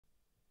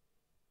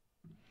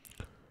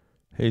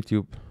Hey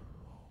Tube,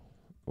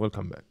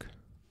 welcome back.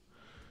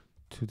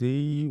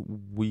 Today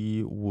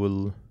we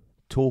will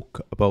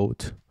talk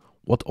about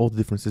what are the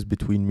differences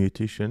between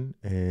mutation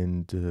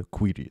and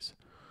queries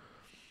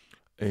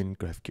in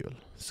GraphQL.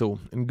 So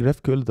in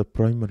GraphQL, the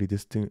primary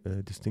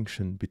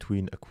distinction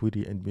between a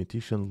query and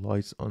mutation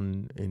lies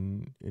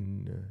in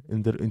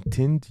their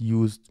intent,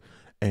 used,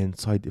 and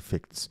side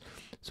effects.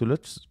 So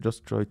let's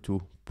just try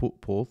to put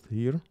both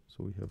here.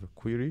 So we have a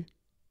query.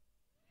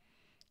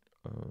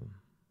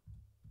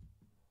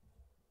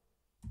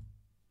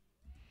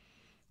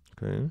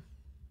 Okay.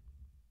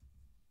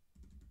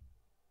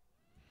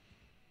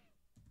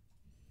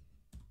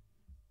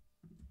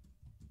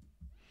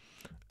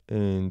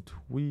 And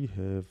we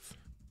have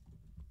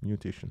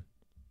mutation.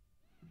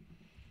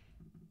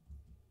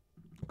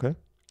 Okay,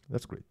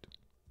 that's great.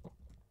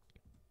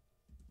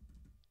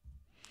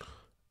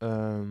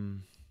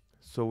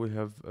 So we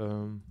have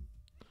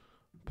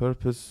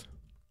purpose.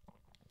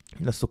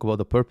 Let's talk about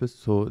the purpose.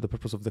 So the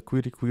purpose of the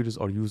queries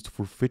are used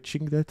for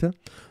fetching data.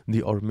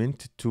 They are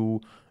meant to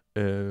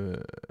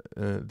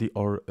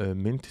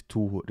meant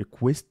to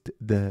request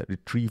the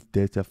retrieved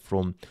data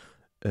from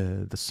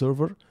the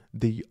server.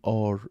 They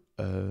are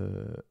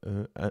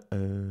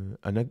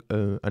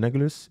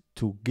analogous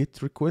to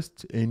GET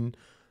requests in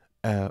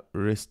a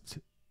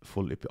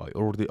RESTful API,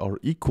 or they are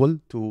equal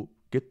to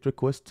GET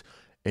requests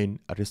in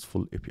a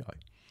RESTful API.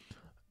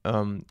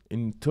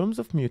 In terms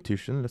of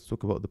mutation, let's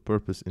talk about the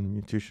purpose in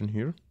mutation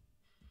here.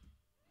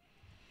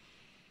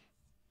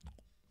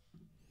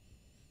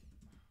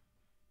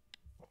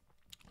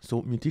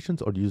 So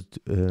mutations are used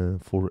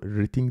for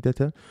writing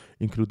data,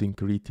 including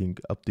creating,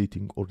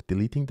 updating, or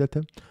deleting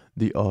data.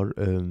 They are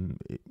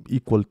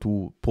equal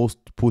to post,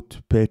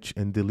 put, patch,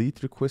 and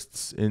delete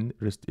requests in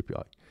REST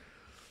API.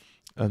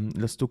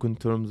 Let's talk in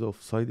terms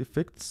of side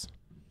effects.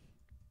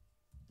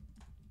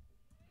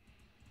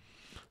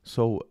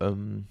 So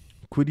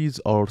queries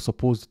are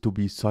supposed to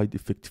be side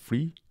effect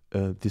free.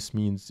 This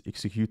means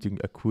executing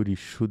a query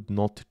should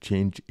not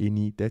change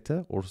any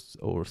data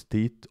or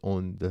state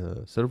on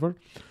the server.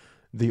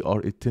 They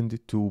are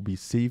intended to be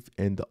safe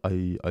and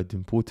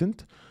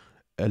idempotent,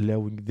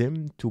 allowing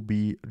them to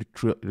be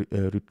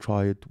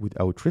retried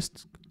without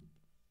risk.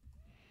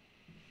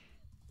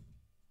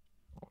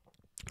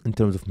 In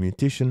terms of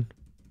mutation,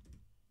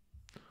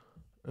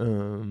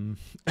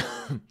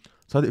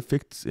 side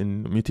effects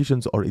in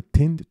mutations are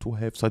intended to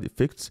have side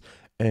effects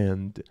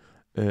and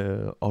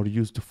are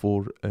used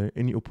for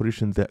any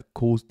operation that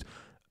caused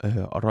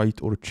a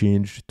write or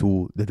change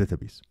to the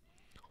database.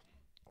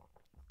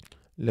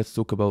 Let's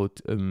talk about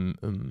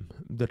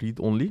the read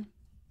only.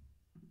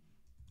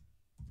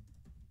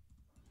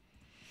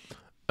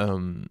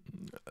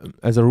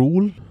 As a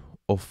rule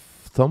of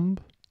thumb,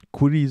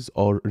 queries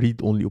are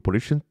read only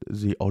operations.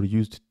 They are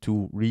used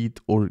to read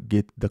or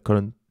get the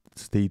current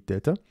state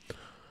data.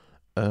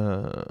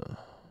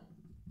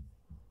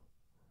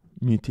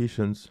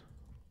 Mutations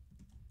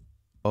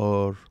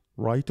are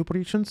write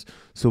operations.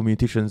 So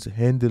mutations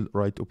handle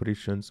write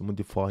operations,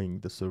 modifying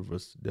the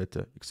server's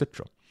data,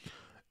 etc.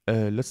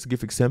 Let's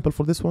give example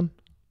for this one.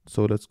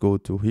 So let's go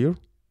to here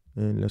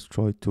and let's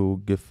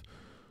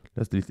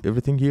delete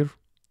everything here,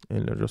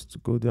 and let's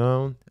just go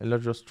down and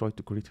let's just try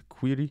to create a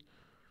query.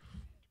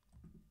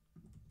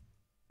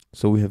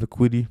 So we have a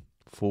query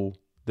for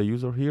the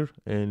user here,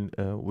 and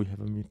we have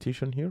a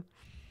mutation here.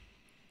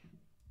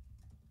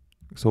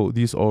 So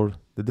these are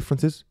the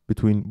differences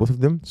between both of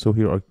them. So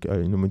here are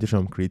in the mutation,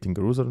 I'm creating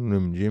a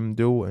username, Jim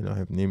and I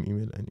have name,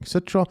 email, and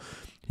etc.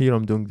 Here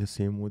I'm doing the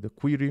same with the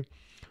query.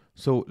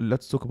 So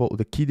let's talk about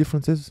the key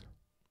differences.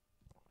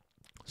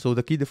 So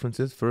the key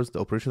differences, first, the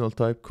operational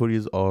type.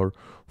 Queries are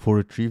for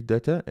retrieve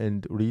data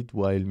and read,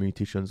 while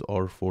mutations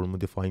are for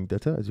modifying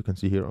data. As you can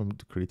see here, I'm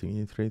creating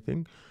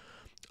anything.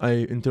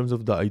 In terms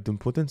of the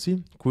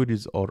idempotency,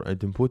 queries are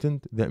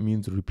idempotent. That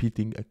means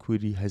repeating a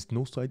query has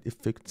no side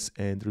effects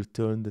and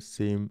return the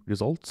same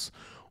results,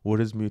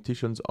 whereas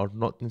mutations are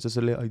not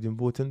necessarily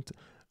idempotent.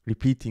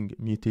 Repeating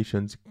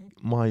mutations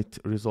might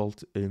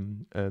result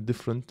in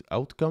different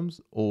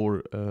outcomes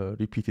or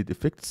repeated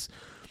effects.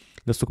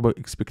 Let's talk about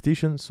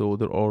expectations. So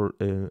there are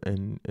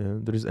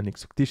there is an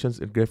expectations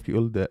in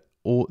GraphQL that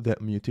all the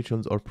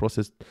mutations are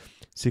processed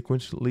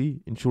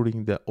sequentially,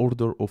 ensuring the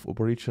order of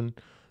operation,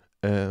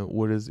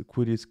 whereas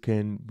queries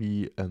can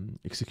be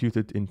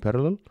executed in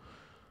parallel.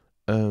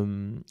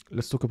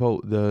 Let's talk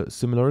about the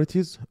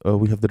similarities.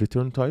 We have the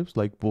return types,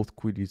 like both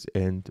queries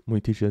and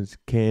mutations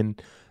can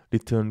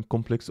return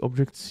complex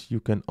objects. You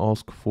can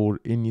ask for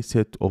any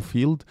set of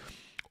field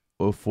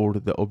for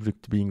the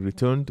object being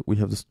returned. We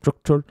have the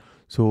structure.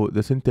 So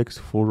the syntax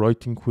for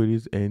writing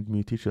queries and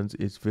mutations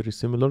is very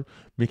similar,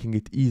 making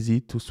it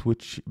easy to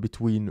switch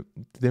between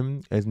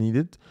them as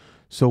needed.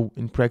 So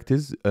in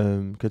practice,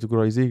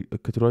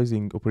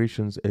 categorizing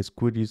operations as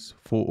queries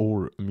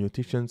or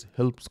mutations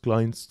helps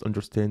clients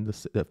understand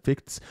the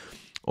effects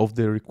of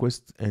their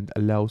requests and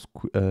allows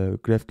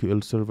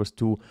GraphQL servers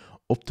to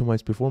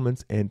optimize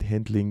performance and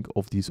handling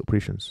of these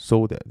operations.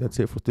 So that's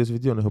it for this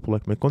video, and I hope you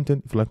like my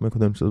content. If you like my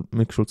content,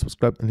 make sure to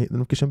subscribe and hit the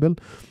notification bell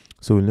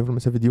So you'll never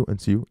miss a video, and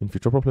see you in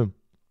future problem.